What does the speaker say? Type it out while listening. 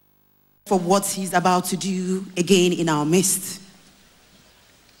for what he's about to do again in our midst.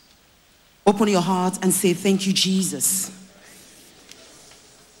 Open your heart and say, thank you, Jesus.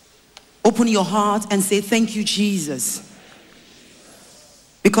 Open your heart and say, thank you, Jesus.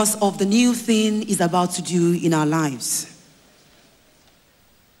 Because of the new thing he's about to do in our lives.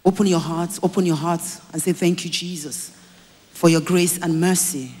 Open your heart and say, thank you, Jesus, for your grace and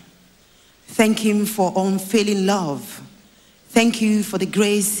mercy. Thank him for unfailing love. Thank you for the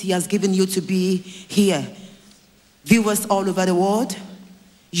grace he has given you to be here. Viewers all over the world,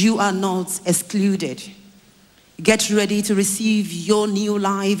 you are not excluded. Get ready to receive your new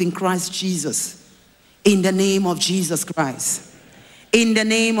life in Christ Jesus. In the name of Jesus Christ. In the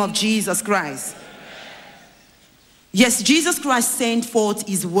name of Jesus Christ. Yes, Jesus Christ sent forth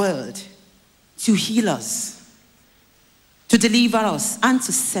his word to heal us, to deliver us, and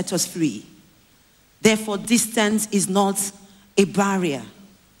to set us free. Therefore, distance is not a barrier.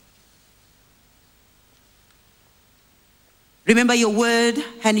 Remember, your word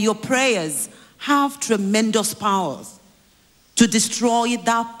and your prayers have tremendous powers to destroy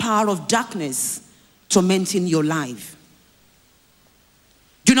that power of darkness tormenting your life.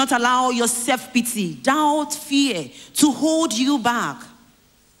 Do not allow your self-pity, doubt, fear to hold you back.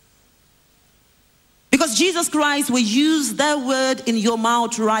 Because Jesus Christ will use that word in your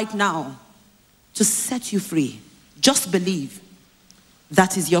mouth right now to set you free. Just believe.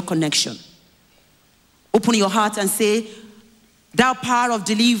 That is your connection. Open your heart and say, thou power of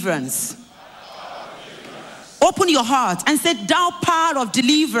deliverance. Open your heart and say, thou power of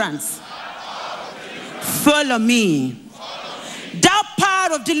deliverance. Follow me. Thou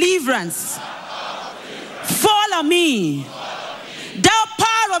power of deliverance. Follow me. Thou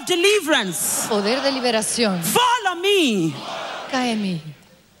power of deliverance. Poder de liberación. Follow me. Cae en mí.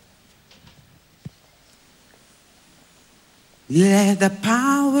 Let the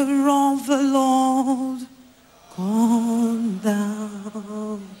power of the Lord come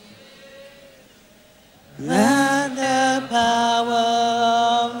down. Let the power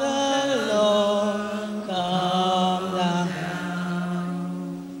of the Lord come down.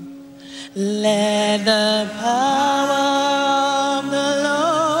 Let the power of the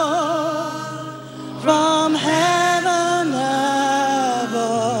Lord from heaven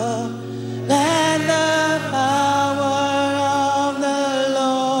above. Let the power of the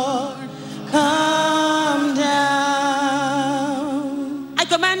Lord come down. I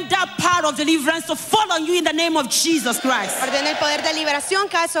command that power of deliverance to fall on you in the name of Jesus Christ. Ordena el poder de liberación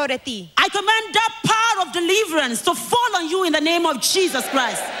cae sobre ti. I command that power of deliverance to fall on you in the name of Jesus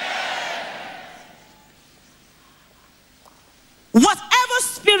Christ. Whatever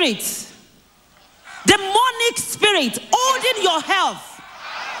spirit, demonic spirit holding your health,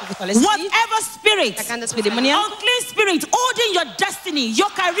 whatever spirit, unclean spirit holding your destiny, your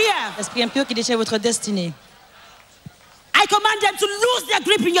career, L'esprit impur qui déchire votre destinée. I command them to lose their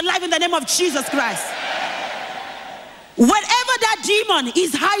grip in your life in the name of Jesus Christ. Wherever that demon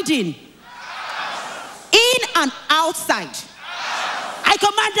is hiding, in and outside, I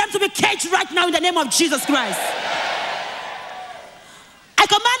command them to be caged right now in the name of Jesus Christ. I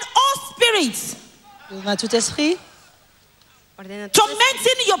command all spirits Tout esprit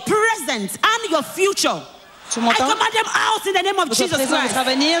tormenting your present and your future. I command them out in the name of Jesus Christ. votre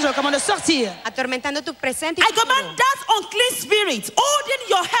avenir, je commande de sortir. Atormentando tu presente y I futuro. command that unclean spirit holding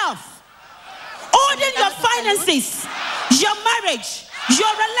your health, holding your finances, your marriage,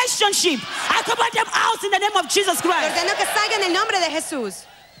 your relationship. I command them out in the name of Jesus Christ. Ordeno que salga en el nombre de Jesús.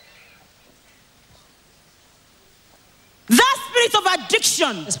 That spirit of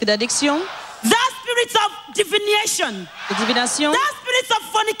addiction, Esprit d'addiction, that spirit of divination, de divination, that spirit of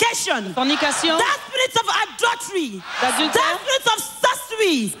fornication, fornication, that spirit of adultery, d'adultère, that spirit of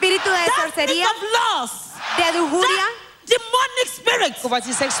sorcery, Espíritu de that spirit sorcería, of loss, de lujuria, that demonic spirit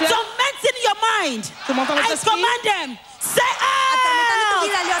convoitise sexuelle, tormenting your mind. tourmentant votre I esprit. command them, say atormentando tu out,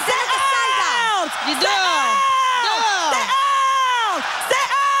 vida. Le say ordeno que salga. out, Dis say dehors, out, say out, say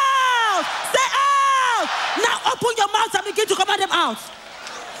out, say out. Now open your mouth and begin to command them out.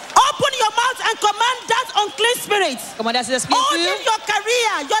 Open your mouth and command that unclean spirit Commandez à ces esprits holding impurs your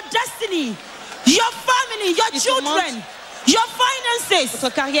career, your destiny, your family, your children, your finances.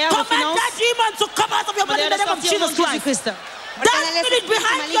 votre carrière, vos Command finances. that demon to come out of your body in the name of Jesus Christ. Christ. That spirit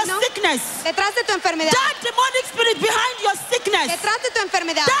behind your sickness, Detrás de tu enfermedad. that demonic spirit behind your sickness, Detrás de tu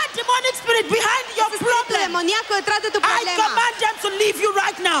enfermedad. that demonic spirit behind your Ese espíritu problem, demoníaco detrás de tu I problema. command them to leave you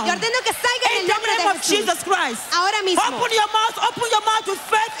right now. Yo ordeno que salga en In el the nombre name de of Jesús. Jesus Christ. Ahora mismo. Open your mouth with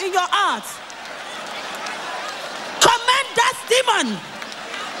faith in your heart. Command that demon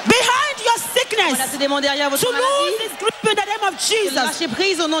behind your sickness. sickness Commandez à ce démon derrière to votre lose maladie. its grip in the name of De Jesus. lâcher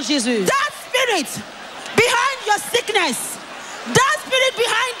prise au nom de Jésus. That spirit behind your sickness, that spirit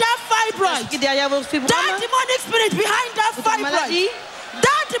behind that fibroid, Qui est derrière votre that fibrome. demonic spirit behind that Votre maladie. fibroid,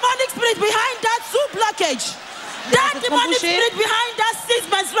 that demonic spirit behind that tube blockage, that cette demonic bouchée. spirit behind that cease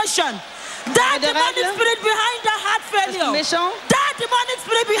menstruation, that de demonic règles. spirit behind that heart failure, méchant. that demonic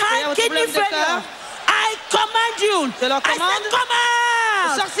spirit behind Derrière votre kidney problème de failure. cœur. I command you. Je leur I commande. say come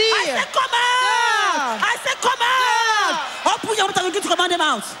out. Sortir. I say come out. Sors. I say come out. Open your mouth and begin to command them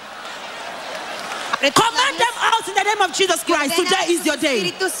out. Command them out in the name of Jesus Christ. Today is your day.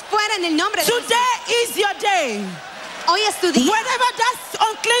 Espíritus fuera en el nombre de Jesús. Today is your day. Hoy es tu día. Wherever that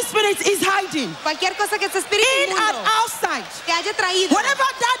unclean spirit is hiding, Cualquier cosa que ese espíritu in and inmundo outside, te haya traído, wherever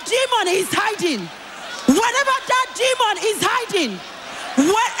that demon is hiding, wherever that demon is hiding,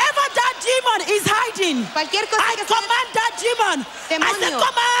 wherever that demon is hiding, cualquier cosa I que command that demon. I say, Demonio.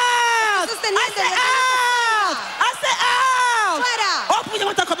 come out. Estás I teniendo, say, yo quiero out. I say, out. Fuera. Open your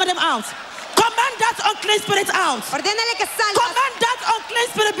mouth and command them out. Command that unclean spirit out. ordénale que salgas. Command that unclean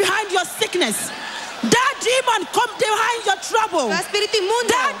spirit behind your sickness. That demon come behind your trouble. Tu espíritu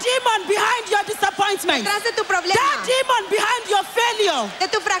inmundo That demon behind your disappointment. detrás de tu problema, That demon behind your failure. de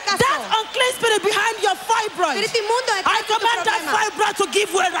tu fracaso, That unclean spirit behind your fibroid. espíritu inmundo I detrás de tu command that problema. fibroid to give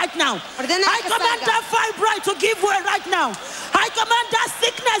way right now. Ordena I que command salga. that fibroid to give way right now. I command that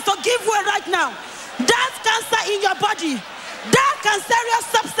sickness to give way right now. That cancer in your body. That cancerous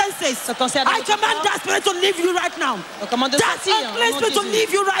substances. Ce cancer dans I votre command corps. that spirit to leave you right now. On commande de That sortir au unclean nom de spirit to Jésus. leave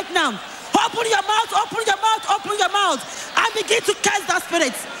you right now. Open your mouth, open your mouth, open your mouth. And begin to curse that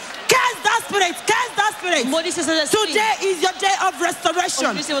spirit. Curse that spirit, curse that spirit. Maudissez ces esprits. Today is your day of restoration.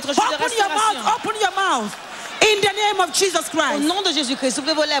 Aujourd'hui, c'est votre jour de Open your mouth, restauration. open your mouth. In the name of Jesus Au Christ. nom de Jésus-Christ,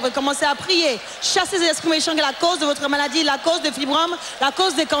 ouvrez vos lèvres et commencez à prier. Chassez les esprits méchants qui est la cause de votre maladie, la cause des fibromes, la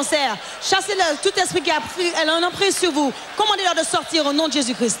cause des cancers. Chassez-le, tout esprit qui a pris, elle a un emprise sur vous. Commandez-leur de sortir au nom de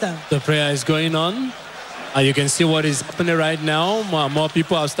Jésus-Christ. The prayer is going on, and you can see what is happening right now. More and more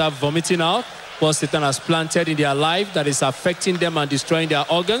people have started vomiting out what Satan has planted in their life that is affecting them and destroying their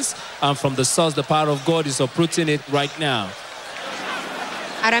organs. And from the source, the power of God is uprooting it right now.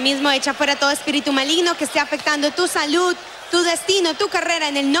 Ahora mismo echa fuera todo espíritu maligno que esté afectando tu salud, tu destino, tu carrera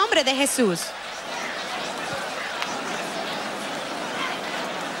en el nombre de Jesús.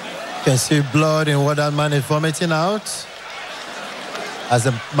 You can see blood in what that man is vomiting out. As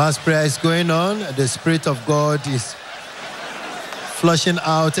the mass prayer is going on, the Spirit of God is flushing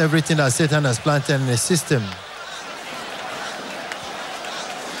out everything that Satan has planted in the system.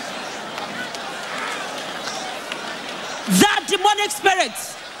 That demonic spirit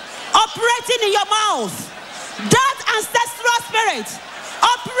operating in your mouth, that ancestral spirit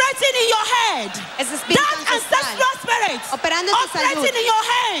operating in your head, Ese espíritu that ancestral spirit operando en tu salud, operating in your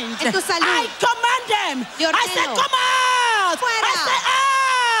hand, en tu salud. I command them. Te I say, ordeno. come out. Fuera. I say,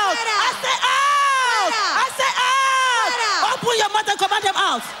 out. Fuera. I say, out. Fuera. I say, out. Fuera. Open your mouth and command them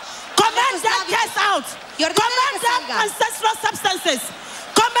out. Command tus that labios. curse out. Y ordena Command que that salga. ancestral substances.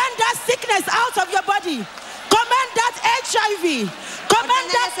 Command that sickness out of your body. Command that HIV. Command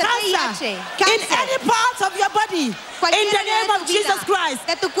Ordena that ese cancer VIH, in cáncer. any part of your body. Cualquier In the área name de of tu vida, Jesus Christ.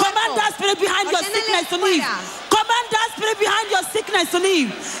 de tu cuerpo. Command that spirit behind your Ordénale sickness to leave. fuera. Command that spirit behind your sickness to leave.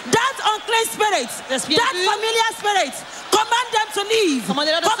 That unclean spirit, L'esprit that impur. familiar spirit, command them to leave.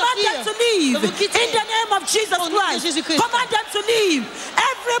 Commandez-leur de Command them sortir. to leave. De vous quitter. In the name of Jesus Au nom de Christ. Jésus-Christ. Command them to leave.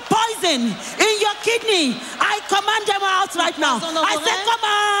 Every poison in your kidney, I command them out right now. poison dans I vos say reins. come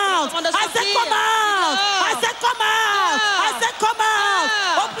out. Je commande de I say sortir. come out. I say come out. I say come out.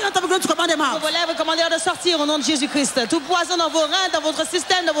 Open your mouth, we're going to command them Ouvrez out. vos lèvres et commandez-leur de sortir au nom de Jésus-Christ. Tout poison dans vos reins, dans votre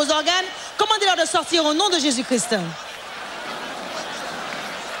système, dans vos organes, commandez-leur de sortir au nom de Jésus-Christ.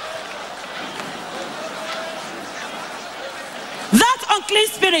 That unclean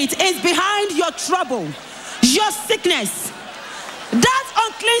spirit is behind your trouble, your sickness. That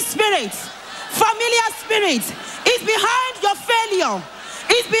unclean spirit, familiar spirit, is behind your failure,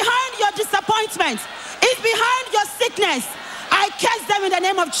 is behind your disappointment, is behind your sickness. I curse them in the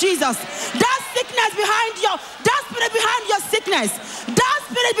name of Jesus. That sickness behind that spirit behind your sickness, that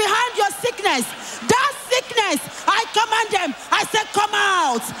spirit behind your sickness, that sickness, I command them. I say come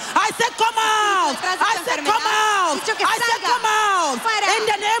out. I say come out. I say come out. I say come out. In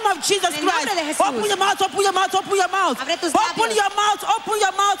the name of Jesus En el nombre de Christ. Jesús. Open your mouth, open your mouth, open your mouth. Abre tus Open labios. your mouth, open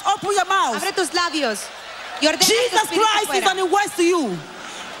your mouth, open your mouth. Abre tus labios y ordena tu Jesus espíritu Christ is fuera. on his way to you.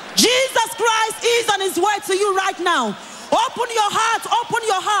 Jesus Christ is on his way to you right now. Open your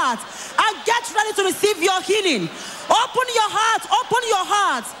heart and get ready to receive your healing. Open your heart, open your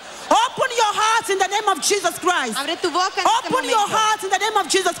heart. Open your heart in the name of Jesus Christ. Abre tu boca en este Open your momento. heart in the name of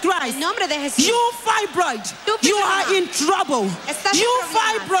Jesus Christ. En nombre de Jesús. You fibroid, Tú you fibroma. are in trouble. Estás en You problemas.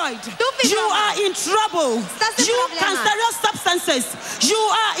 fibroid, Tú you fibroma. are in trouble. Estás en You problemas. cancerous substances, you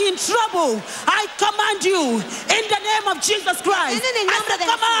are in trouble. I command you in the name of Jesus Christ. En el I nombre said de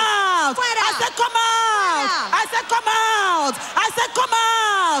come Jesús. out. Fuera. I said come out. Fuera. I said come out. I said come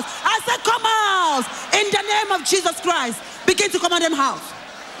out. I said come out in the name of Jesus Christ. Begin to command them out.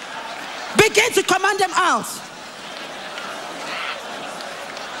 Begin to command them out.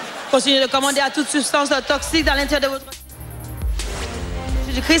 Continuez de commander à toute substance toxique dans l'intérieur de votre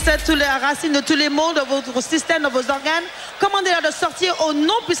Jésus-Christ, toute la racine de tous les maux de votre système, de vos organes. Commandez-leur de sortir au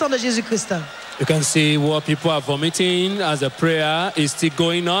nom puissant de Jésus-Christ. You can see what people are vomiting as the prayer is still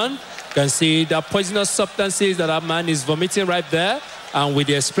going on. You can see the poisonous substances that man is vomiting right there. And with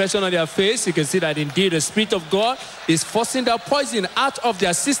the expression on their face, you can see that indeed the Spirit of God is forcing the poison out of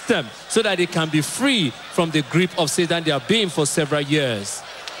their system so that they can be free from the grip of Satan they have been for several years.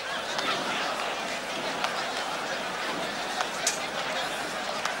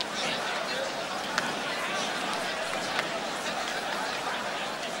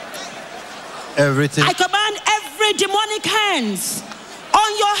 Everything. I command every demonic hands on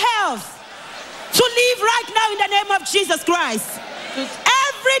your health to leave right now in the name of Jesus Christ.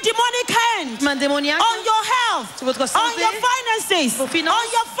 Every demonic hand Démoniaque on your health, sur votre on santé, your finances, vos finances, on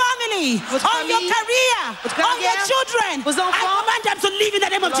your family, votre on your famille, career, votre on your carrière, children. vos enfants. I command them to leave in the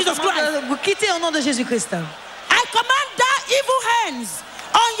name of Jesus Christ. Vous quittez au nom de Jésus-Christ. I command that evil hands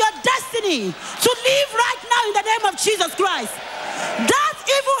on your destiny to leave right now in the name of Jesus Christ. That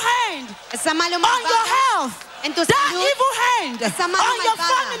evil hand Esa mano on your malvada health, en tu that salud, evil hand esa mano on your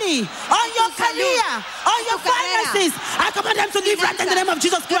malvada family, en on tu your salud, career, on en your tu carrera. finances, I command them to leave right now in the name of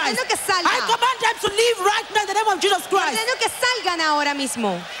Jesus Yo Christ. ordeno que salga. I command them to leave right now in the name of Jesus Christ. Ordeno que salgan ahora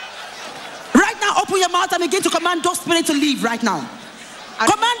mismo. Right now, open your mouth and begin to command those spirits to leave right now.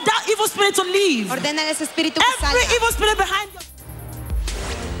 Ahora- Command that evil spirit to leave. Ordena ese espíritu que Every salga evil spirit behind your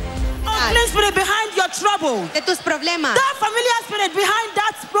unclean spirit behind your trouble. de tus problemas, That familiar spirit behind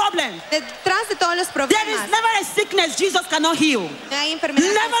that problem. detrás de todos los There problemas. is never a sickness Jesus cannot heal. No hay enfermedad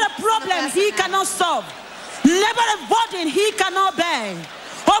Never que a Jesús no problem pueda he sanar. cannot solve. Never a burden he cannot bear.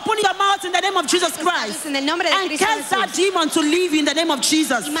 Open your mouth in the name of Jesus tus Christ labios en el nombre de and Cristo cast that Jesús. demon to leave in the name of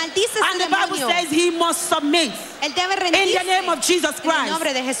Jesus. Y maldice ese And the Bible demonio. says he must submit Él debe in rendirse the name of Jesus en el Christ.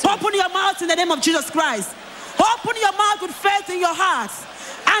 nombre de Jesús. Open your mouth in the name of Jesus Christ. Open your mouth with faith in your heart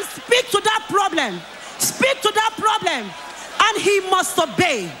and speak to that problem. Speak to that problem and he must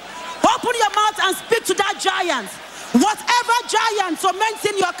obey. Open your mouth and speak to that giant. Whatever giant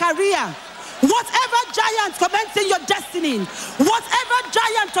tormenting your career, whatever giant tormenting your destiny, whatever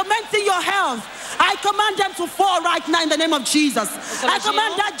giant tormenting your health, I command them to fall right now in the name of Jesus. I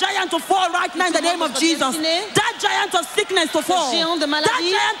command that giant to fall right now in the name of Jesus. That giant of sickness to fall. That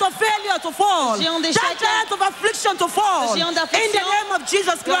giant of failure to fall. That giant of affliction to fall. In the name of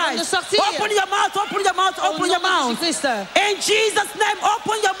Jesus Christ. Open your mouth, open your mouth, open your mouth. In Jesus' name,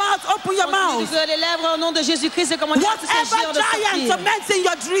 open your mouth, open your mouth. Les lèvres au nom de Jésus-Christ et commandez à tous ces Whatever géants de giant sortir. tormenting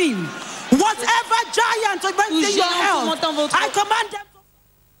your dream, whatever giant tormenting your health, I command them.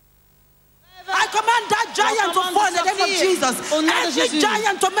 I command that giant to fall in the name of Jesus. Every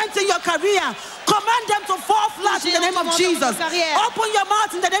giant tormenting your career, command them to fall flat in the name of Jesus. Open your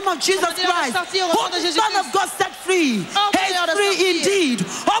mouth in the name of Jesus Christ. Who the Son of God set free is free indeed.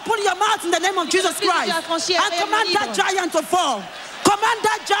 Open your mouth in the name of Jesus Christ. And command that giant to fall. Command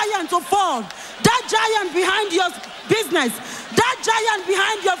that giant to fall. That giant behind your business. That giant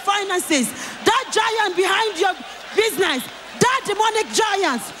behind your finances. That giant behind your business. That demonic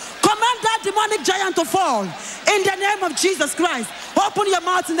giant. Command that demonic giant to fall in the name of Jesus Christ. Open your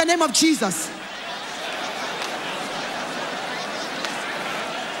mouth in the name of Jesus.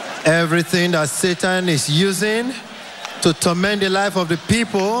 Everything that Satan is using to torment the life of the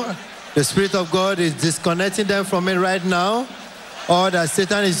people, the Spirit of God is disconnecting them from it right now. All that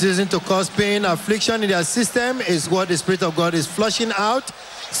Satan is using to cause pain, affliction in their system is what the Spirit of God is flushing out.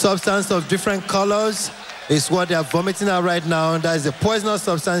 Substance of different colors is what they are vomiting out right now. That is a poisonous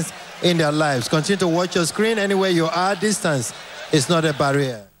substance in their lives. Continue to watch your screen. Anywhere you are, distance is not a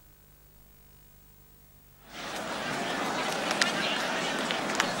barrier.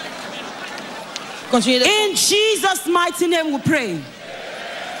 In Jesus' mighty name we pray.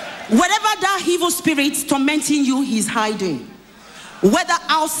 Whatever that evil spirit tormenting you is hiding, whether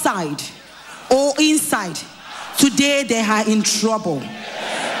outside or inside, today they are in trouble.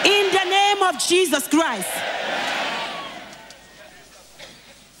 In the name of Jesus Christ.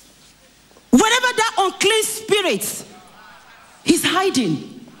 Whatever that unclean spirit is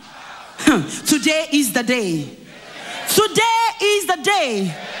hiding, Today is the day. Today is the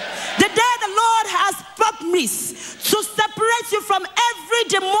day. The day the Lord has promised to separate you from every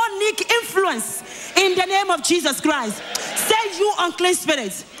demonic influence in the name of Jesus Christ. Say you unclean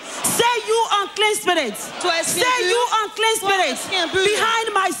spirit. Say you unclean spirit. Say you unclean spirit.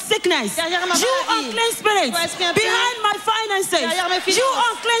 Behind my sickness. You unclean spirit. Behind my finances. You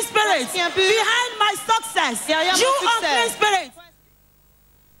unclean spirit. Behind my success. You unclean spirit.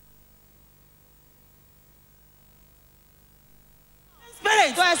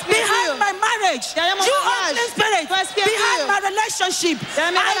 Spirit behind my marriage, you unclean spirit behind my relationship.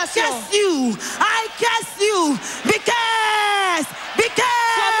 I curse you. I curse you because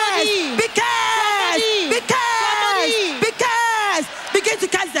begin to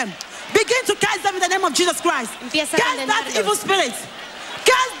curse them. Begin to curse them in the name of Jesus Christ. Curse that evil spirit.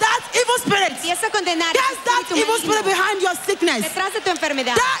 Curse that evil spirit. Curse that evil spirit behind your sickness. That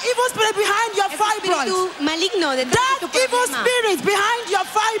evil spirit behind your fibroid. That evil spirit behind your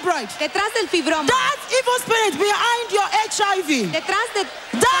fibroid. That evil spirit behind your HIV.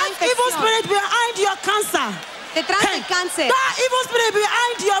 That evil spirit behind your cancer. That evil spirit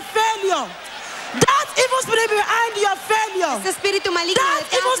behind your failure. That evil spirit behind your failure. That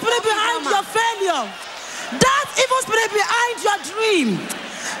evil spirit behind your failure. That evil spirit behind your dream.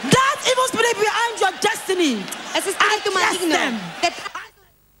 That evil spirit behind your destiny. I cast them.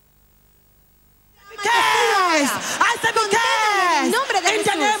 I said because in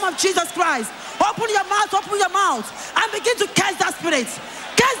the name of Jesus Christ. Open your mouth and begin to cast that spirit.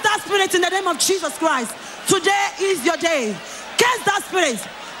 Cast that spirit in the name of Jesus Christ. Today is your day. Cast that spirit.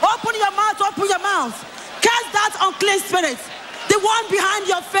 Open your mouth. Cast that unclean spirit. The one behind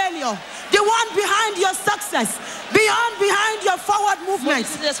your failure. The one behind your success, behind your forward movement.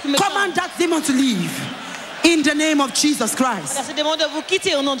 Command that demon to leave in the name of Jesus Christ. You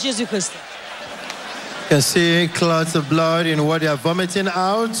can see clots of blood in what they are vomiting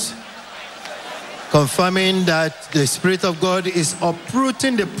out, confirming that the Spirit of God is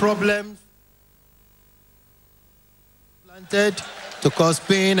uprooting the problem planted to cause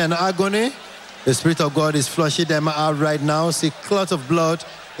pain and agony. The Spirit of God is flushing them out right now. See clots of blood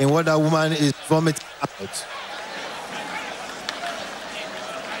in what that woman is vomiting out.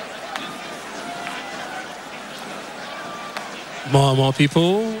 More and more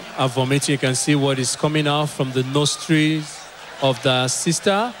people are vomiting. You can see what is coming out from the nostrils of the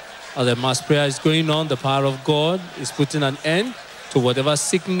sister. As the mass prayer is going on, the power of God is putting an end to whatever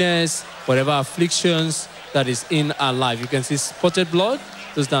sickness, whatever afflictions that is in our life. You can see spotted blood.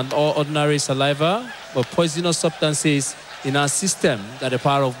 Those are not all ordinary saliva, but poisonous substances in our system that the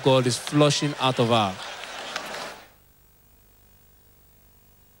power of God is flushing out of our.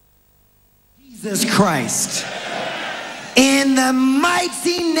 Jesus Christ. In the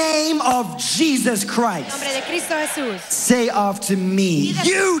mighty name of Jesus Christ. Say after me,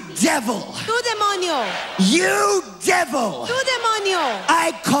 you devil. You devil.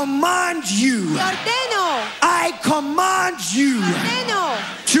 I command you. I command you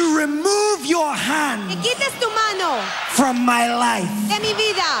to remove your hand from my life.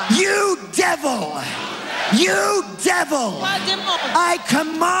 You devil. You devil. I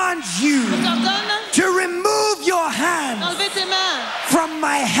command you to remove your hand from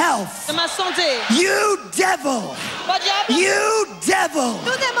my health. You devil. You devil.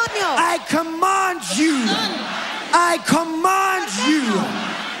 I command you. I command you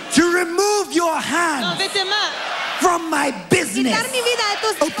to remove your hand from my business.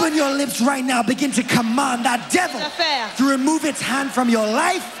 Open your lips right now. Begin to command that devil to remove its hand from your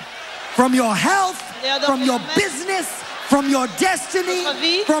life, from your health, from your business, from your destiny,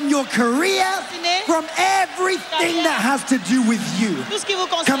 from your career, from everything that has to do with you.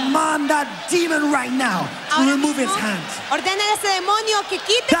 Command that demon right now to remove its hand.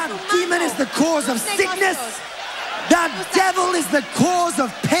 That demon is the cause of sickness. That devil is the cause of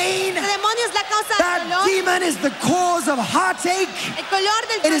pain. That demon is the cause of heartache.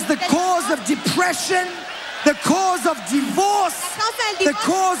 It is the cause of depression, the cause of divorce, the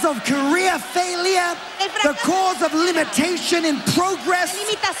cause of career failure, the cause of limitation in progress,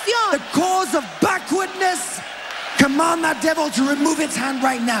 the cause of backwardness. Command that devil to remove its hand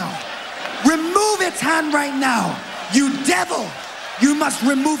right now. Remove its hand right now. You devil, you must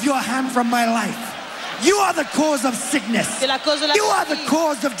remove your hand from my life. You are the cause of sickness. You are the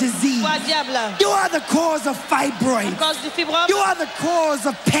cause of disease. You are the cause of fibroids. You are the cause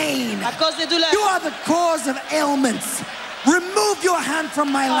of pain. You are the cause of ailments. Remove your hand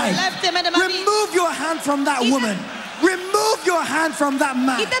from my life. Remove your hand from that woman. Remove your hand from that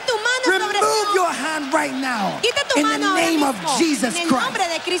man. Quita tu mano sobre ese Remove hombre. your hand right now. Quita tu In the mano ahora name of mismo. Jesus En el Christ. nombre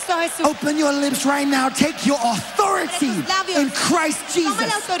de Cristo Jesús. Open your lips right now. Take your authority Abre tus labios. in Christ Toma la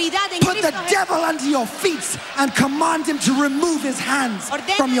Jesus. autoridad en Put the Cristo Jesús. devil under your feet and command him to remove his hands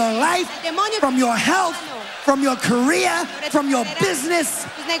Ordena from your life, al demonio from que your quite su health, mano. from your career, Sobre tu from your carrera, business,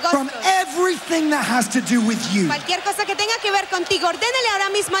 tus negocios. from everything that has to do with you. Cualquier cosa que tenga que ver contigo, ordénale ahora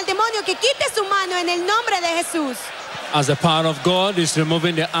mismo al demonio que quite su mano en el nombre de Jesús. As the power of God is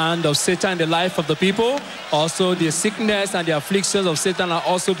removing the hand of Satan in the life of the people, also the sickness and the afflictions of Satan are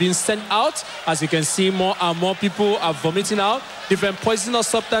also being sent out. As you can see, more and more people are vomiting out different poisonous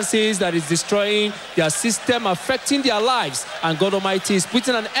substances that is destroying their system, affecting their lives. And God Almighty is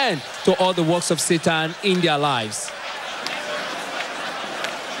putting an end to all the works of Satan in their lives.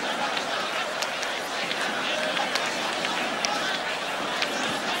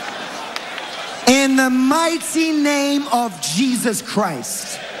 In the mighty name of Jesus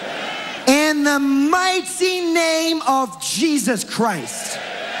Christ. In the mighty name of Jesus Christ.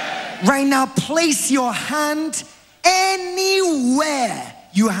 Right now, place your hand anywhere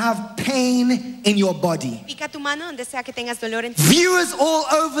you have pain in your body. Pica tu mano donde sea que tengas dolor en tu Viewers all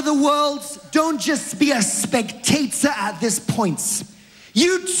over the world, don't just be a spectator at this point.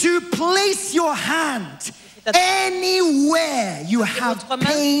 You too, place your hand anywhere you have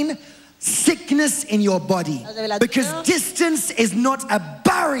pain, sickness in your body, because distance is not a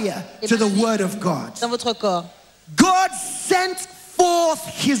barrier to the word of God. Dans votre corps. God sent forth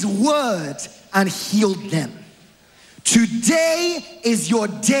his word and healed them. Today is your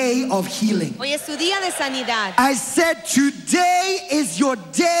day of healing. Hoy es tu día de sanidad. I said today is your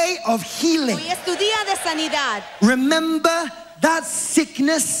day of healing. Hoy es tu día de sanidad. Remember, that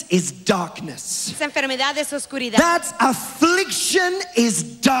sickness is darkness. Esa enfermedad es oscuridad. That affliction is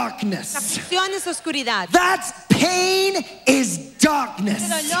darkness. Esa aflicción es oscuridad. That pain is darkness.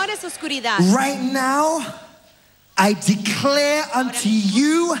 Ese dolor es oscuridad. Right now, I declare unto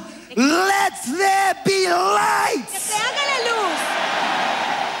you, let there be light. Que se haga la luz.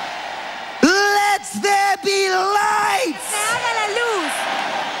 Let there be light. Se haga la luz.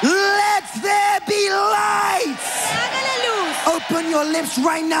 Let there be light. Se haga la luz. Open your lips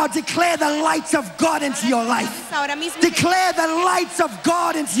right now. Declare the light of God into your life. Ahora mismo. Declare the light of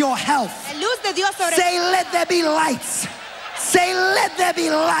God into your health. La luz de Dios sobre Say, let there be light. Say, let there be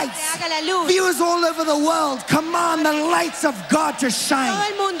light. Se haga la luz. Viewers all over the world, command the lights of God to Todo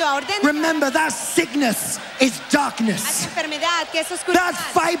shine. el mundo ordena. Remember, that sickness is Esa darkness. enfermedad que es That oscuridad.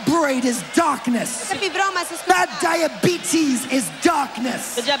 fibroid is darkness. Ese fibroma es That oscuridad. diabetes is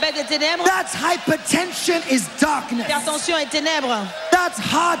darkness. Le diabète est ténèbres. That hypertension is darkness. L'hypertension est ténèbres. That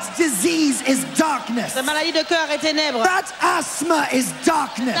heart disease is darkness. La maladie de cœur est ténèbres. That asthma is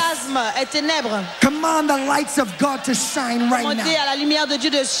darkness. L'asthme est ténèbres. Command the lights of God to shine right Montez now. à la lumière de Dieu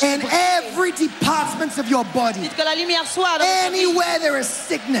de In every department of your body, Dites que la lumière soit dans votre vie. anywhere there is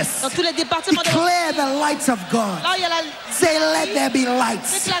sickness, Dans tous les départements de votre declare vie. the lights of God. Là où il y a la Say, let there be light.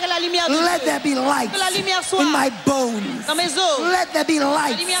 déclarez la lumière de Let Dieu. there be light Que la lumière soit in my bones. dans mes os, Let there be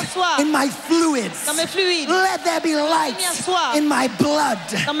light lumière soit in my fluids. dans mes fluides, Let there be light lumière soit in my blood.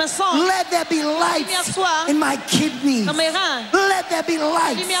 dans mes sangs, Let there be light lumière soit in my kidneys. dans mes reins, Let there be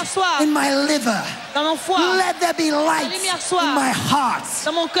light lumière soit in my liver. dans mon foie, Let there be light lumière soit in my heart.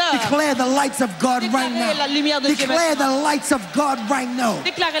 dans mon cœur. Declare the lights of God right Déclarez la now. lumière de Dieu Declare the maintenant. lights of God right now.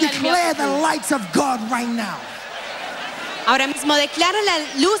 Déclarez la lumière Declare de the Dieu. lights of God right now. Ahora mismo declara la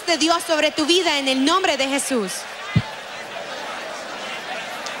luz de Dios sobre tu vida en el nombre de Jesús.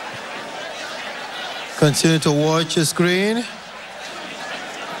 Continue to watch your screen.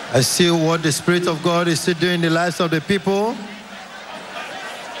 I see what the Spirit of God is still doing in the lives of the people.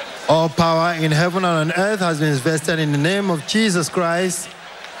 All power in heaven and on earth has been invested in the name of Jesus Christ.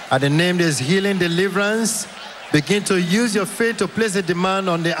 At the name there's healing, deliverance. Begin to use your faith to place a demand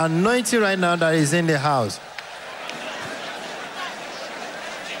on the anointing right now that is in the house.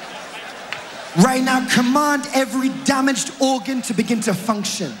 Right now, command every damaged organ to begin to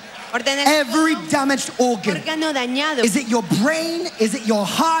function. Ordena Every damaged organ. órgano dañado. Is it your brain? Is it your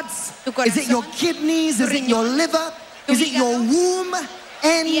heart? Tu Is it your corazón, kidneys? Is tu it your riñón, liver? tu Is it your hígado, womb?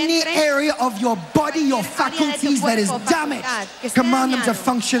 Any vientre, area of your body, your cualquier área de tu faculties that is cuerpo, damaged, facultad, que esté command them to dañado.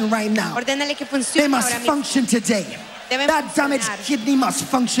 function right now. Ordénale que They funcione must ahora mismo. function today. Deben That damaged funcionar. kidney must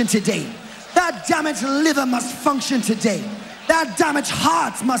function today. That damaged liver must function today. That damaged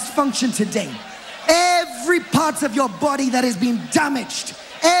heart must function today. Every part of your body that has been damaged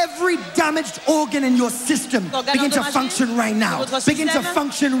Every damaged organ in your system begin to function right now. Begin to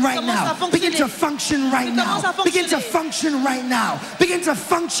function right now. Begin to function right now. Begin to function right now. Begin to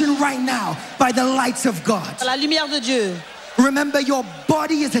function right now by the lights of God. La lumière de Dieu. Remember, your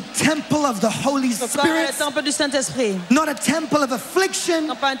body is a temple of the Holy Spirit, not a temple of affliction,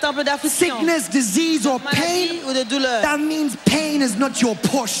 sickness, disease, or pain. That means pain is not your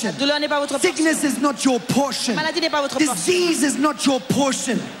portion. Sickness is not your portion. Disease is not your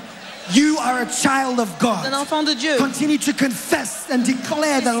portion. You are a child of God. Continue to confess and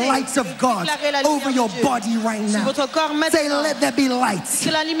declare the lights of God over your body right now. Say, let there be light.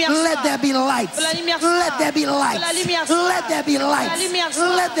 Let there be light. Let there be light. Let there be light.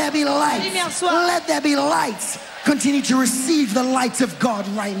 Let there be light. Let there be light. Continue to receive the light of God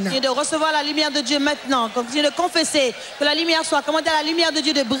right now. De recevoir la lumière de Dieu maintenant. Continuez de confesser que la lumière soit. Commandez à la lumière de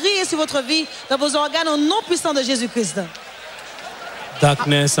Dieu de briller sur votre vie, dans vos organes, au nom puissant de Jésus-Christ.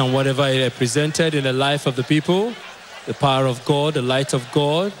 Darkness and whatever it represented in the life of the people, the power of God, the light of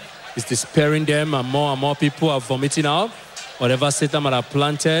God is despairing them, and more people are vomiting out whatever Satan might have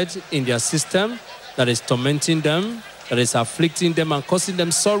planted in their system that is tormenting them, that is afflicting them and causing them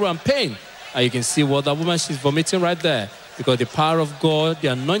sorrow and pain. And you can see what that woman, she's vomiting right there, because the power of God, the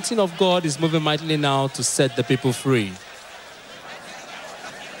anointing of God is moving mightily now to set the people free.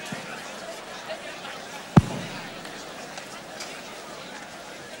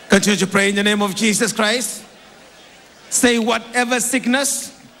 Continue to pray in the name of Jesus Christ. Say, whatever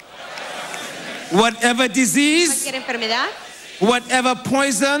sickness, whatever disease, whatever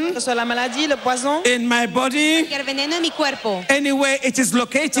poison in my body, anywhere it is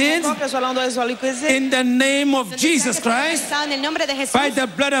located, in the name of Jesus Christ, by the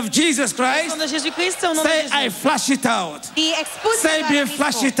blood of Jesus Christ, say, I flush it out. Say, be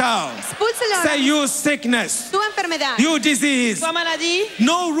flush it out. Say, you sickness, you disease,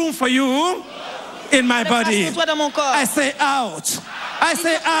 no room for you in my body. I say out. I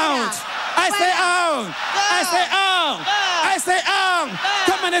say out. I say out. I say out. I say out.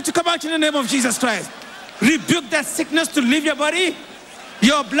 Command to come out in the name of Jesus Christ. Rebuke that sickness to leave your body,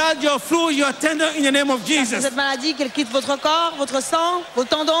 your blood, your fluid, your tendon in the name of Jesus. Cette maladie, qu'elle quitte votre corps, votre sang, vos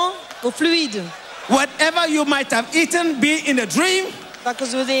tendons, vos fluides. Whatever you might have eaten, be in a dream, que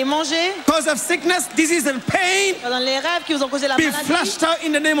vous ayez mangé, cause of sickness, disease and pain, dans les rêves qui vous ont causé la be maladie, flushed out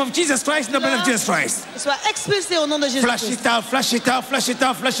in the name of Jesus Christ, in the blood of Jesus Christ. Soit expulsé au nom de Jésus. Flush it out, flush it out, flush it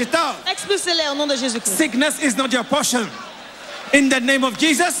out, flush it out. Expulsez-les au nom de Jésus. Sickness is not your portion. In the name of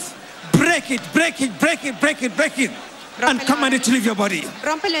Jesus, break it, break it, break it, break it, break it. And command it to leave your body.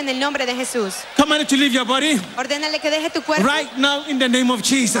 Rómpelo en el nombre de Jesús. Command it to leave your body. Ordénale que deje tu cuerpo. Right now in the name of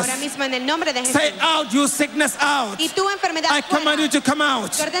Jesus. Ahora mismo en el nombre de Jesús. Say out, you sickness out. Y tu enfermedad I command you to come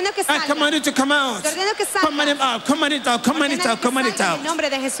out. Te ordeno que I salga. command you to come out. Te ordeno que salga. Command it out, command it out, command it out, command it out. En el nombre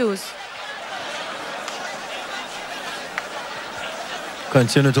de Jesús.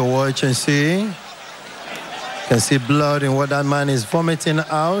 Continue to watch and see. You can see blood in what that man is vomiting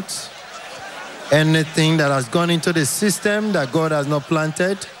out. Anything that has gone into the system that God has not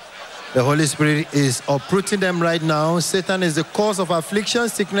planted, the Holy Spirit is uprooting them right now. Satan is the cause of affliction,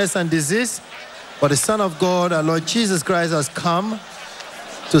 sickness, and disease. But the Son of God, our Lord Jesus Christ, has come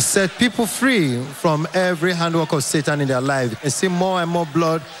to set people free from every handwork of Satan in their life. You can see more and more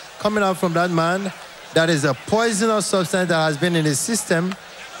blood coming out from that man. That is a poisonous substance that has been in his system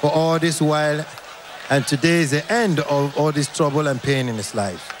for all this while. And today is the end of all this trouble and pain in his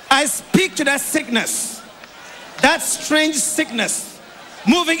life. I speak to that sickness, that strange sickness,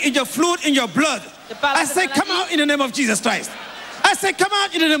 moving in your fluid, in your blood. I say, come out in the name of Jesus Christ. I say, come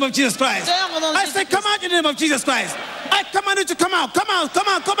out in the name of Jesus Christ. I say, come out in the name of Jesus Christ. I command you to come out, come out, come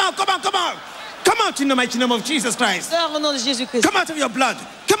out, come out, come out, come out. Come out in the mighty name of Jesus Christ. Come out of your blood.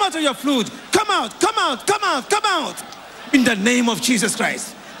 Come out of your fluid. Come out, come out, come out, come out. In the name of Jesus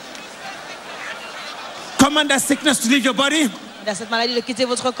Christ. Command that sickness to leave your body. Cette maladie de quitter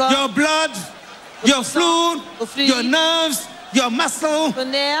votre corps. Your blood, your fluid, your nerves, your muscle,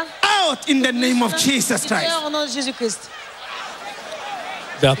 out in the name of Jesus Christ.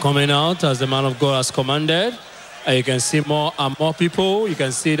 They are coming out as the man of God has commanded. And you can see more and more people. You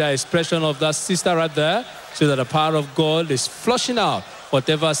can see the expression of that sister right there. So that the power of God is flushing out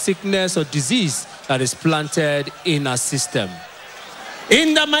whatever sickness or disease that is planted in our system.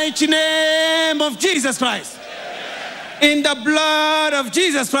 In the mighty name of Jesus Christ. In the blood of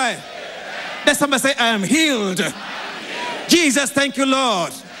Jesus Christ. Let somebody say, I am healed. Jesus, thank you,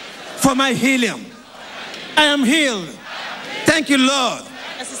 Lord, for my healing. I am healed. Thank you, Lord,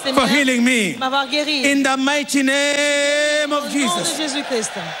 for healing me. In the mighty name of Jesus.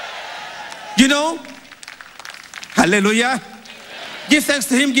 You know, hallelujah. Give thanks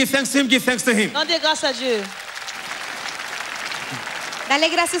to him, give thanks to him, give thanks to him. Rendez grâce à Dieu. Dale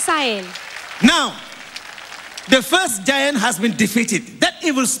gracias a él. Now, the first giant has been defeated. That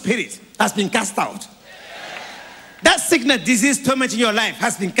evil spirit has been cast out. That sickness, disease, torment in your life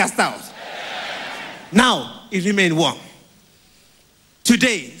has been cast out. Now, it remains one.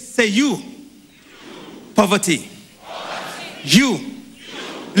 Today, say you, poverty. You,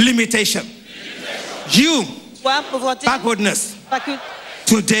 limitation. You, backwardness.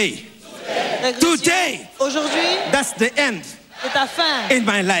 Today. Aujourd'hui, that's the end. C'est ta fin. In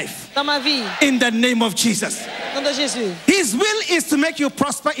my life. Dans ma vie. In the name of Jesus. Nom de Jésus. His will is to make you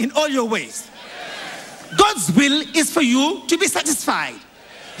prosper in all your ways. God's will is for you to be satisfied.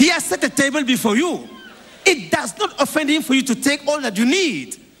 He has set a table before you. It does not offend him for you to take all that you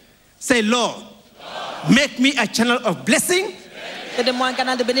need. Say, Lord, make me a channel of blessing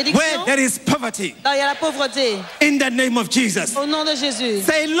where there is poverty. In the name of Jesus. Au nom de Jésus.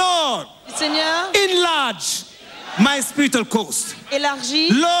 Say, Lord, Seigneur, enlarge my spiritual coast. Élargis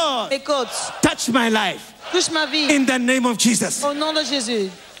Lord, mes côtes. Touch my life. Touche ma vie. In the name of Jesus. Au nom de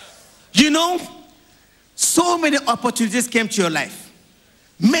Jésus. You know, so many opportunities came to your life.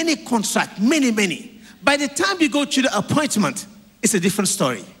 Many contracts, many. By the time you go to the appointment, it's a different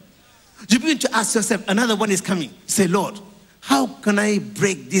story. You begin to ask yourself, another one is coming. Say, Lord, how can I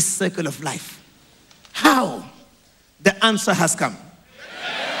break this circle of life? How? The answer has come.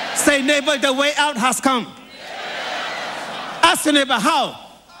 Say, neighbor, the way out has come. Ask your neighbor, how?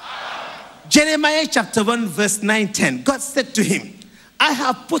 Jeremiah chapter 1, verse 9-10. God said to him, I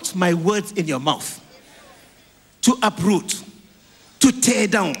have put my words in your mouth to uproot, to tear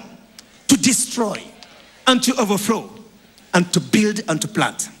down, to destroy, and to overflow, and to build and to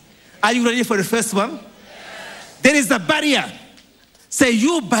plant. Are you ready for the first one? There is a barrier. Say,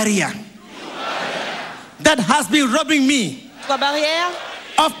 you barrier that has been robbing me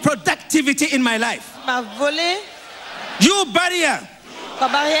of productivity in my life. You barrier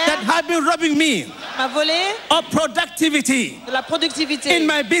that has been robbing me of productivity in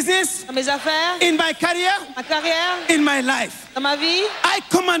my business, in my career, in my life. I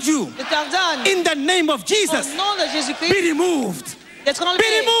command you in the name of Jesus, be removed. Be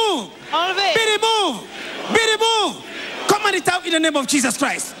removed. Be removed. Be removed. Command it out in the name of Jesus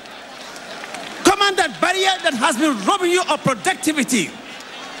Christ. Command that barrier that has been robbing you of productivity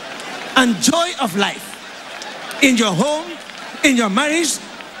and joy of life in your home, in your marriage.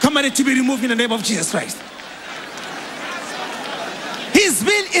 Command it to be removed in the name of Jesus Christ. His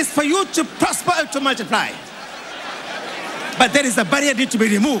will is for you to prosper and to multiply. But there is a barrier that needs to be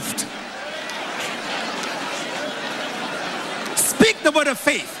removed. Speak the word of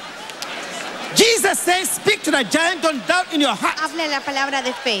faith. Jesus says, speak to the giant, don't doubt in your heart. Hable la palabra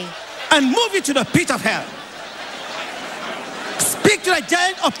de fe. And move it to the pit of hell. Speak to the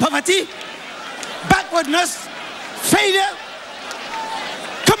giant of poverty, backwardness, failure.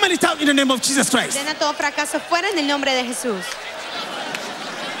 Command it out in the name of Jesus Christ. Ordena todo fracaso fuera en el nombre de Jesús.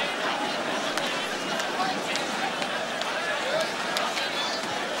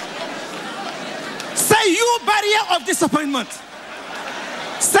 Say, you barrier of disappointment.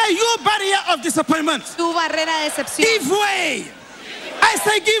 Say, you barrier of disappointment. Tu barrera de decepción. Give way. I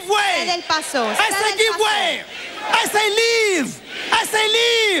say give way. Cede el paso. I say give way. I say leave. I say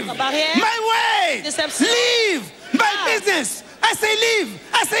leave. My way. Leave. My business. I say leave.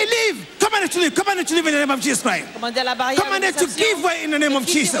 I say leave. Command it to leave. Command it to leave in the name of Jesus Christ. Command it to give way in the name of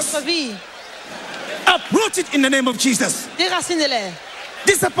Jesus. Uproot it in the name of Jesus.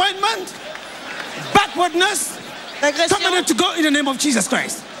 Disappointment, backwardness, command it to go in the name of Jesus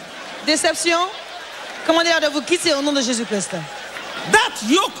Christ. Déception, commandez-leur de vous quitter au nom de Jésus-Christ. That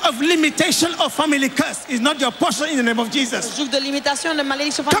yoke of limitation or family curse is not your portion in the name of Jesus. Yoke de limitation, de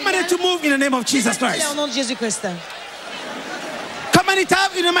malédiction familiale. Command it to move in the name of Jesus Christ. Au nom de Jésus-Christ. Command it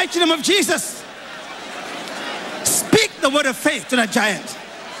out in the mighty name of Jesus. Speak the word of faith to the giant.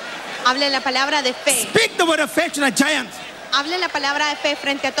 Hable la palabra de fe. Speak the word of faith to the giant. Hable la palabra de fe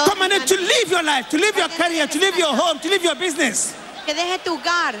frente a todos. Command it to live your life, to live your career, to live your home, to live your business. Que deje tu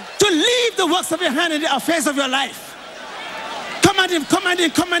hogar. To leave the works of your hand and the affairs of your life. Command him, command him,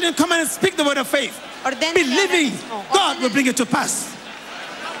 command him, command him. Speak the word of faith. Believing God will bring it to pass.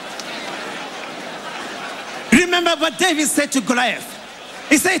 Remember what David said to Goliath.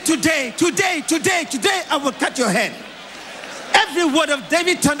 He said, today, I will cut your head. Every word of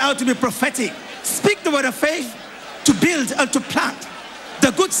David turned out to be prophetic. Speak the word of faith to build and to plant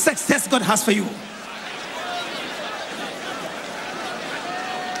the good success God has for you.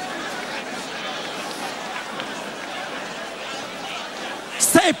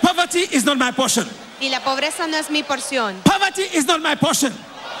 Say, poverty is not my portion. Y la pobreza no es mi porción. Poverty is not my portion.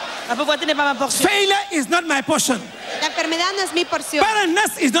 La pauvreté n'est pas ma portion. Failure is not my portion. La enfermedad no es mi porción.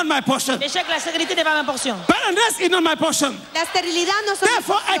 Barrenness is not my portion. L'échec, la stérilité n'est pas ma portion. Barrenness is not my portion. La esterilidad no son mi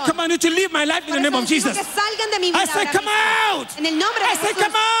Therefore, I porción. command you to live my life in Por the name eso of les digo Jesus. que salgan de mi vida I say, ahora come mismo. out. En el nombre I de say, Jesús,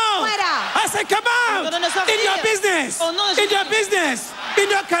 come out. fuera. I say, come out. Ordonne de sortir. In your business. Au nom de In your Jésus. business. In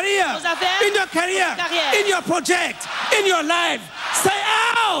your career. Vos affaires. In your career. Votre carrière. In your project. In your life. Say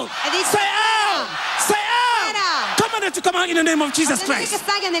out. He dicho, Say out. Say out. Fuera. Command to come out in the name of Jesus Ordenen que Christ.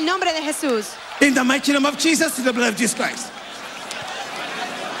 salgan en el nombre de Jesús. In the mighty name of Jesus, in the blood of Jesus Christ.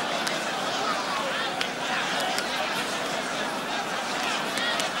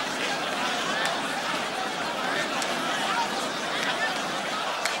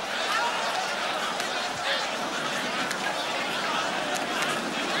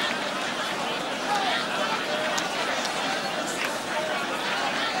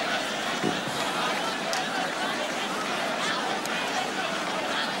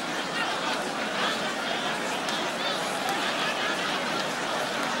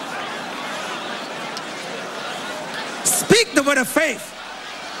 Speak the word of faith.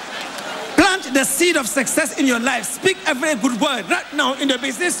 Plant the seed of success in your life. Speak a very good word right now in your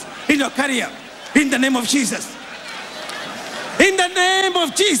business, in your career, in the name of Jesus. In the name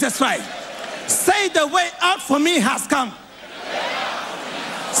of Jesus Christ. Say the way out for me has come.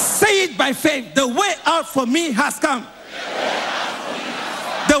 Say it by faith. The way out for me has come.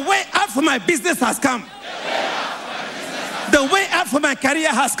 The way out for my business has come. The way out for my career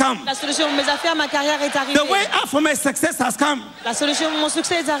has come. La solution pour mes affaires, ma carrière est arrivée. The way out for my success has come. La solution pour mon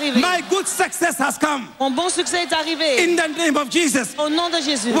succès est arrivée. My good success has come. Mon bon succès est arrivé. In the name of Jesus. Au nom de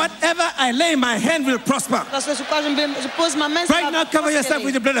Jésus. Whatever I lay my hand will prosper. Parce que je pose ma main sur Right now, cover yourself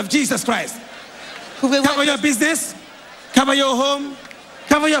with the blood of Jesus Christ. Couvrez-vous Cover your business. Cover your home.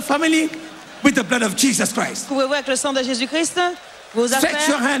 Cover your family with the blood of Jesus Christ. Couvrez-vous avec le sang de Jésus-Christ. Vos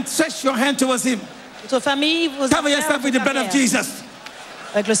Stretch your hand towards Him. votre famille, vos Cover affaires, yourself with the blood of carrière. Jesus.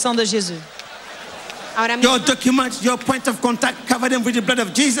 Avec le sang de Jésus. Ahora Your mismo documents, your point of contact, cover them with the blood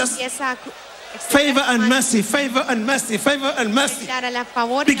of Jesus. empieza a Favor and mercy, favor and mercy, favor and mercy. extender a la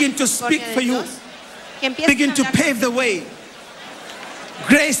favor y Begin la to misericordia speak de for you. Dios. Que empiecen Begin a to hablar pave the way.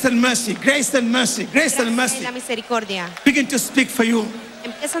 Grace and mercy, grace and mercy, grace and gracia mercy. y la misericordia. Begin to speak for you.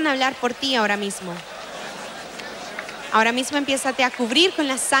 Empiezan a hablar por ti ahora mismo. Ahora mismo empiézate a cubrir con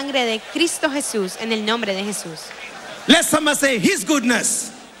la sangre de Cristo Jesús en el nombre de Jesús. Let someone say, His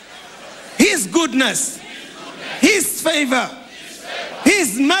goodness, His goodness, His favor,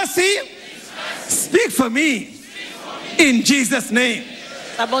 His mercy, speak for me in Jesus' name.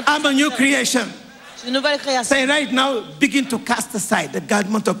 La bonté I'm a new creation. C'est une nouvelle création. Say right now, begin to cast aside the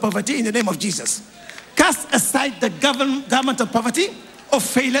garment of poverty in the name of Jesus. Cast aside the garment of poverty, of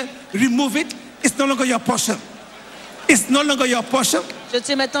failure, remove it. It's no longer your portion. It's no longer your portion.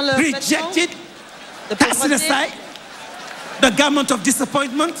 Jetez maintenant le Reject it. de Cast it pauvreté, aside. The garment of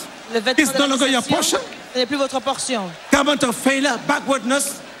disappointment le vêtement is de no la longer your déception, portion. ce n'est plus votre portion. Garment of failure,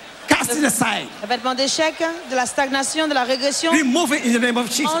 backwardness, cast it aside. Le vêtement d'échec, de la stagnation, de la régression, Remove it in the name of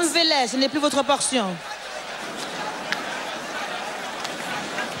Jesus. enlevez-les, ce n'est plus votre portion.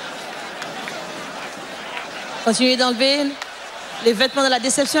 Continuez d'enlever les vêtements de la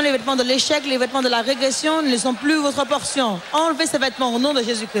déception, les vêtements de l'échec, les vêtements de la régression ne sont plus votre portion. Enlevez ces vêtements au nom de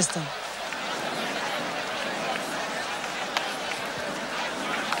Jésus-Christ.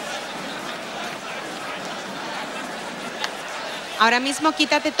 Ahora mismo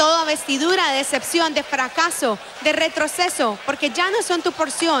quítate toda vestidura de decepción, de fracaso, de retroceso, porque ya no son tu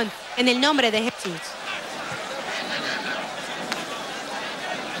porción en el nombre de Jesús.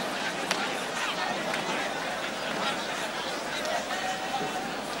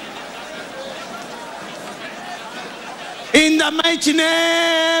 In the mighty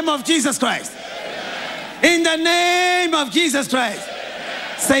name of Jesus Christ. In the name of Jesus Christ.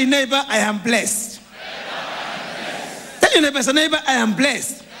 Say, neighbor, I am blessed. Tell your neighbor, say, neighbor, I am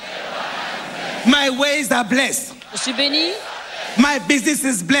blessed. My ways are blessed. Je suis béni, My business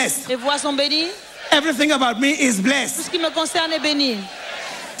is blessed. mes voies sont bénies, Everything about me is tout blessed. ce qui me concerne est béni.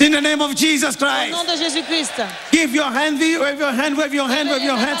 In the name of Jesus Au Christ. nom de Jésus-Christ. Give your hand, wave your hand, wave your hand, wave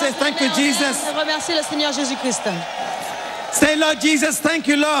your hand. Say, thank you, Jesus. Remerciez le Seigneur Jésus-Christ. Say, Lord Jesus, thank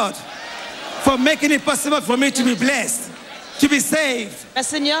you, Lord, for making it possible for me to be blessed, to be saved. Merci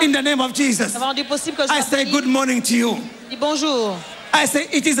Seigneur, In the name of Jesus. d'avoir rendu possible que je I sois say béni. good morning to you. Dis bonjour. I say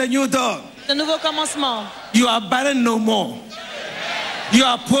it is a new dawn. C'est un nouveau commencement. You are barren no more. You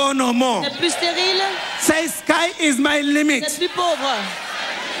are poor no more. N'êtes plus stérile, Say sky is my limit. n'êtes plus pauvre.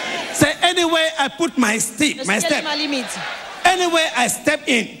 Say anywhere I put my Le step, ciel est ma limite. anywhere I step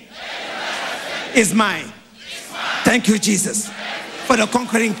in, is mine. Thank you, Jesus, for the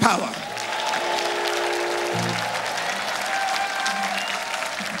conquering power.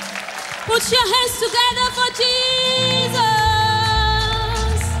 Put your hands together for Jesus.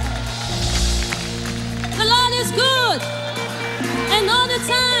 The Lord is good, and all the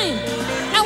time.